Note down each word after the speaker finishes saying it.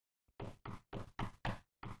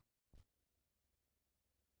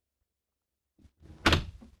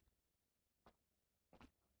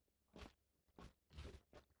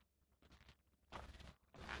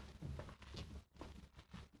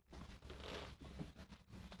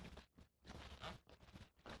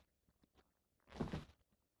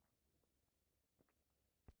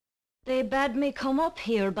They bade me come up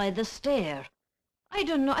here by the stair. I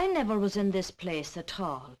don't know, I never was in this place at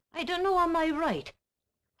all. I don't know, am I right?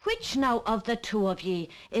 Which now of the two of ye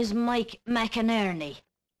is Mike McInerney?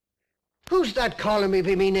 Who's that calling me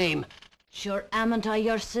by me name? Sure, amn't I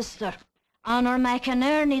your sister? Honor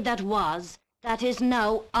McInerney that is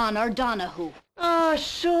now Honor Donohoe. Ah,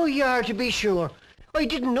 so you are, to be sure. I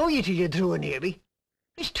didn't know you till you drew near me.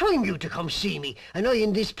 It's time you to come see me, and I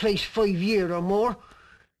in this place 5 year or more.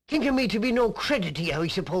 Thinking me to be no credit to you, I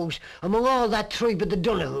suppose, among all that tribe of the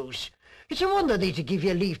Donohoes. It's a wonder they to give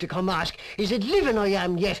you leave to come ask, is it living I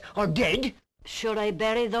am yet, or dead? Sure, I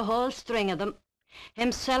buried the whole string of them.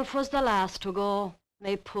 Himself was the last to go,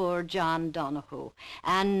 my poor John Donohoe.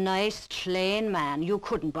 A nice, plain man, you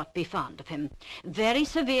couldn't but be fond of him. Very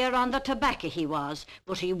severe on the tobacco he was,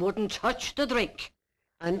 but he wouldn't touch the drink.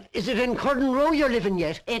 And is it in Curden Row you're living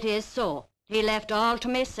yet? It is so. He left all to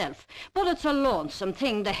myself, but it's a lonesome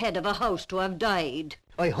thing the head of a house to have died.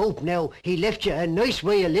 I hope now he left you a nice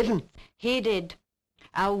way of living. He did.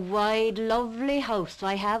 A wide, lovely house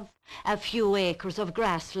I have. A few acres of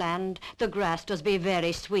grassland. The grass does be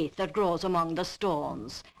very sweet that grows among the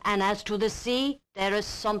stones. And as to the sea, there is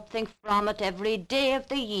something from it every day of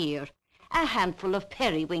the year. A handful of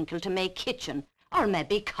periwinkle to make kitchen, or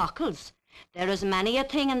maybe cockles. There is many a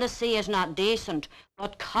thing in the sea is not decent,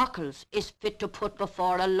 but cockles is fit to put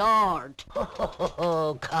before a lord.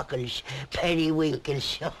 Oh, cockles,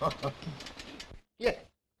 periwinkles. Yeah.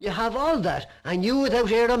 You have all that, and you without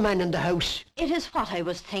e'er a man in the house. It is what I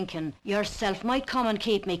was thinking. Yourself might come and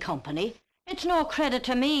keep me company. It's no credit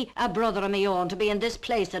to me, a brother of me own, to be in this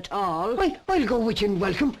place at all. I'll go with you and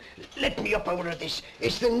welcome. Let me up out of this.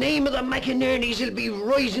 It's the name of the McInerneys will be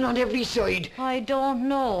rising on every side. I don't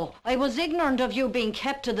know. I was ignorant of you being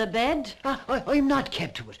kept to the bed. I'm not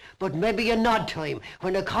kept to it, but maybe a nod time,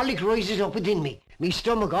 when a colic rises up within me. Me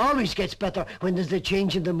stomach always gets better when there's a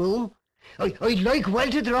change in the moon. I'd like well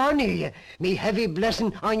to draw near you. Me heavy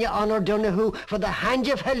blessing on you, Honor Donohoe, for the hand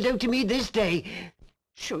you've held out to me this day.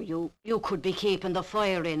 Sure, you could be keeping the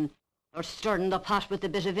fire in, or stirring the pot with a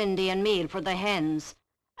bit of Indian meal for the hens,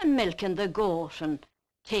 and milking the goat, and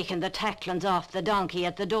taking the tacklings off the donkey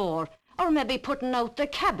at the door, or maybe putting out the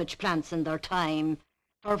cabbage plants in their time.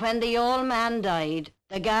 For when the old man died,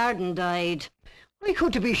 the garden died. I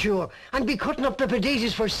could, to be sure, and be cutting up the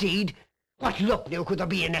potatoes for seed. What luck now could there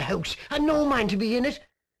be in a house, and no man to be in it?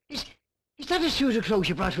 Is that a suit of clothes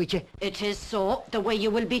you brought with you? It is so, the way you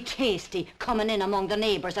will be tasty, coming in among the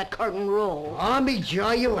neighbours at Curden Row. Ah, me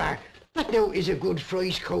joy you are. That now is a good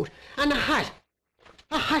frieze coat, and a hat.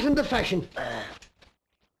 A hat in the fashion.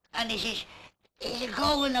 And is it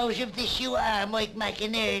going out of this you are, Mike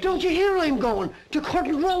McInerney? Don't you hear I'm going? To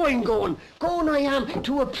Curden Row I'm going. Going I am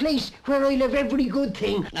to a place where I live every good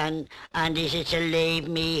thing. And is it to leave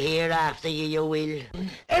me here after you will?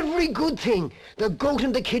 Every good thing. The goat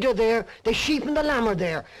and the kid are there, the sheep and the lamb are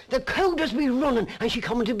there. The cow does be running and she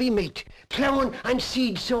coming to be milked. Ploughing and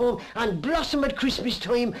seed sowing and blossom at Christmas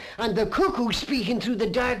time, and the cuckoo speaking through the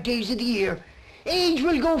dark days of the year. Age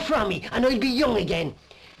will go from me and I'll be young again.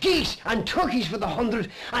 Geese and turkeys for the 100,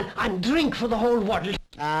 and drink for the whole world.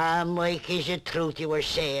 Ah, Mike, is it truth you were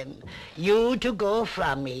saying? You to go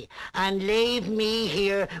from me and leave me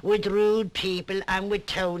here with rude people and with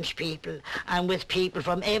townspeople and with people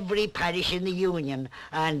from every parish in the Union,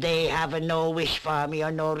 and they have no wish for me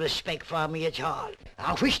or no respect for me at all.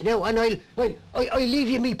 I wish now, and I'll leave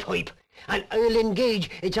you me pipe. And I'll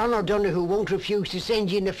engage it's Honor Donohoe won't refuse to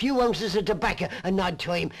send you in a few ounces of tobacco a nod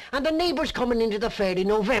time, and the neighbours coming into the fair in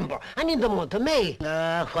November and in the month of May.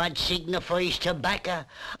 What signifies tobacco?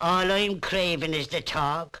 All I'm craving is the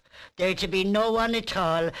talk. There to be no one at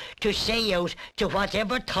all to say out to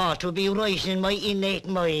whatever thought will be rising in my innate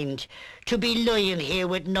mind. To be lying here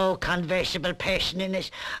with no conversable person in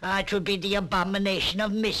it, it would be the abomination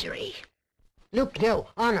of misery. Look now,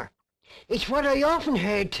 Honor, it's what I often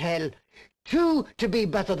heard tell. Two to be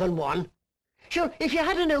better than one. Sure, if you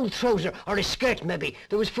had an old trouser or a skirt maybe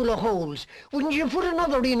that was full of holes, wouldn't you put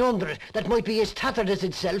another in under it that might be as tattered as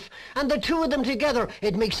itself, and the two of them together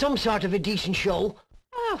it'd make some sort of a decent show?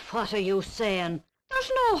 Oh, what are you saying?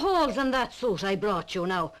 There's no holes in that suit I brought you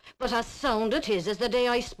now, but as sound it is as the day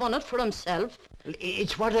I spun it for himself.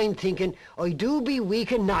 It's what I'm thinking. I do be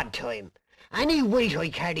weak in nod time. Any weight I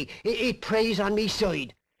carry, it preys on me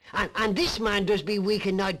side. And this man does be weak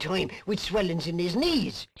in nod time with swellings in his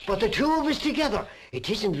knees. But the two of us together, it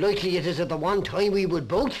isn't likely it is at the one time we would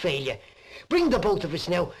both fail you. Bring the both of us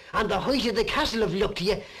now, and the height of the castle of luck to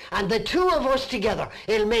you, and the two of us together,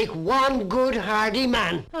 it'll make one good hardy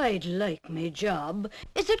man. I'd like me job.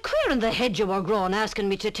 Is it queer in the head you were growing asking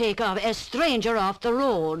me to take off a stranger off the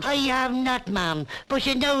road? I am not, ma'am, but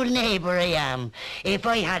an old neighbour I am. If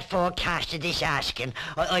I had forecasted this asking,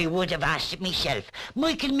 I would have asked it myself.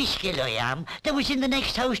 Michael Miskell I am, that was in the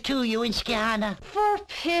next house to you in Skihana. For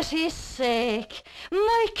pity's sake,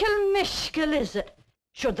 Michael Miskell, is it?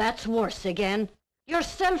 Sure, that's worse again.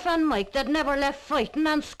 Yourself and Mike that never left fighting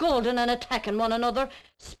and scolding and attacking one another,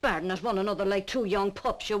 sparring at one another like two young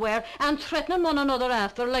pups you were, and threatening one another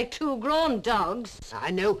after like two grown dogs.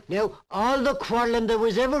 Now, all the quarrelling there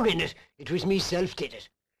was ever in it, it was meself did it.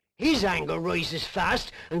 His anger rises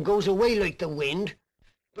fast and goes away like the wind.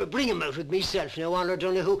 But bring him out with meself now, Honor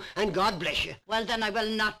Donohoe, and God bless you. Well, then I will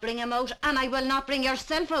not bring him out, and I will not bring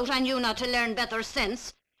yourself out, and you not to learn better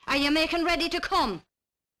sense. Are you making ready to come?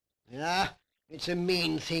 Ah, it's a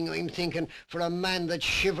mean thing, I'm thinking, for a man that's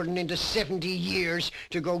shivering into 70 years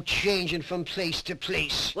to go changing from place to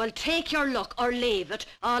place. Well, take your luck or leave it.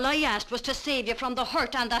 All I asked was to save you from the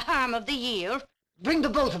hurt and the harm of the year. Bring the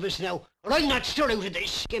both of us now, or I'll not stir out of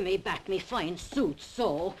this. Give me back me fine suit,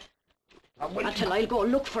 so. Until I'll go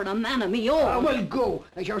look for a man of me own. Well, go,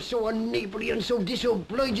 as you're so unneighbourly and so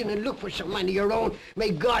disobliging, and look for some man of your own.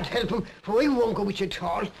 May God help him, for I won't go with you at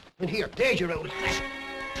all. And here, there's your old hat.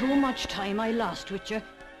 Too much time I lost with you.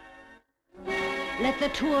 Let the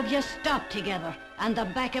two of you stop together, and the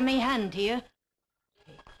back of me hand to you.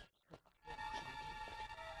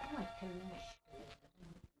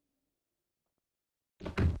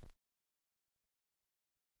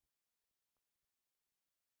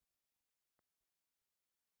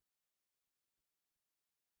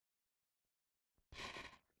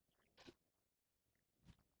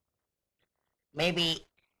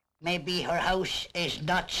 Maybe her house is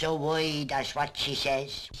not so wide as what she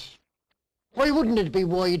says. Why wouldn't it be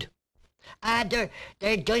wide?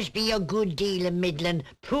 There does be a good deal of middling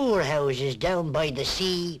poor houses down by the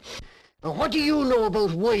sea. And what do you know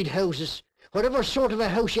about wide houses? Whatever sort of a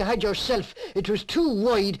house you had yourself, it was too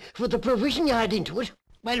wide for the provision you had into it.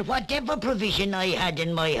 Well, whatever provision I had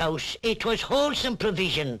in my house, it was wholesome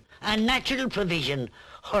provision and natural provision.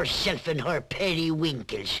 Herself and her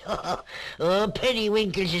periwinkles. Oh,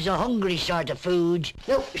 periwinkles is a hungry sort of food.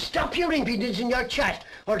 Now, stop your impudence and your chat,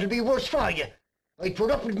 or it'll be worse for you. I'd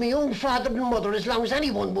put up with my own father and mother as long as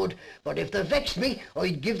anyone would, but if they vexed me,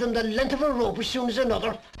 I'd give them the length of a rope as soon as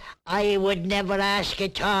another. I would never ask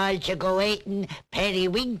at all to go eating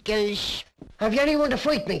periwinkles. Have you anyone to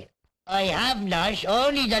fight me? I have not,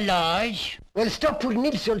 only the Lords. Well, stop putting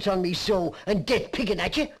insults on me so, and death picking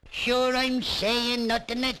at you. Sure, I'm saying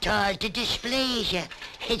nothing at all to displease you.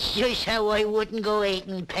 It's just how I wouldn't go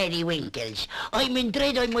eating periwinkles. I'm in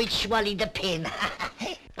dread I might swallow the pin.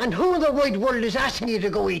 And who in the wide world is asking you to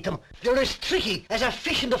go eat them? They're as tricky as a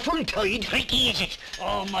fish in the full tide. Tricky is it?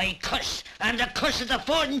 Oh, my cuss, and the cuss of the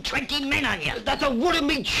 24 men on you. That the wood of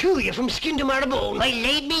me chew you from skin to marrow bone. I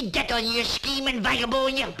laid me debt on you, scheming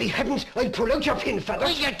vagabond, you. Be heavens, I'll pull out your pin feather.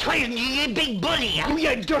 Well, you're tiring you big bully, you.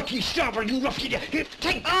 You dirty starboard and ruffian. Here,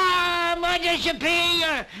 take... Ah, Mother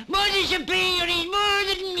Superior! Mother Superior is more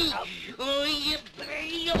than me! Oh, you...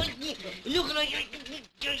 Look at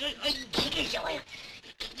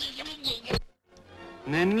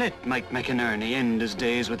Then let Mike McInerney end his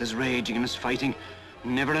days with his raging and his fighting.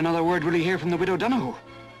 Never another word will he hear from the Widow Donohoe.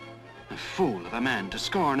 A fool of a man to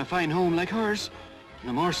scorn a fine home like hers.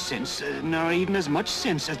 No more sense, nor even as much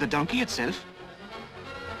sense as the donkey itself.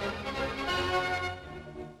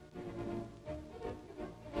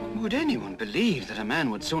 Would anyone believe that a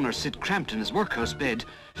man would sooner sit cramped in his workhouse bed,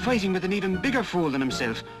 fighting with an even bigger fool than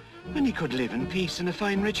himself, when he could live in peace in a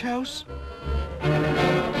fine rich house?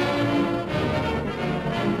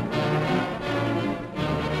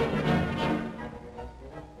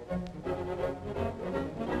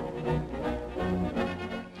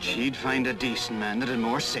 She'd find a decent man that had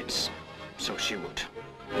more sense. So she would.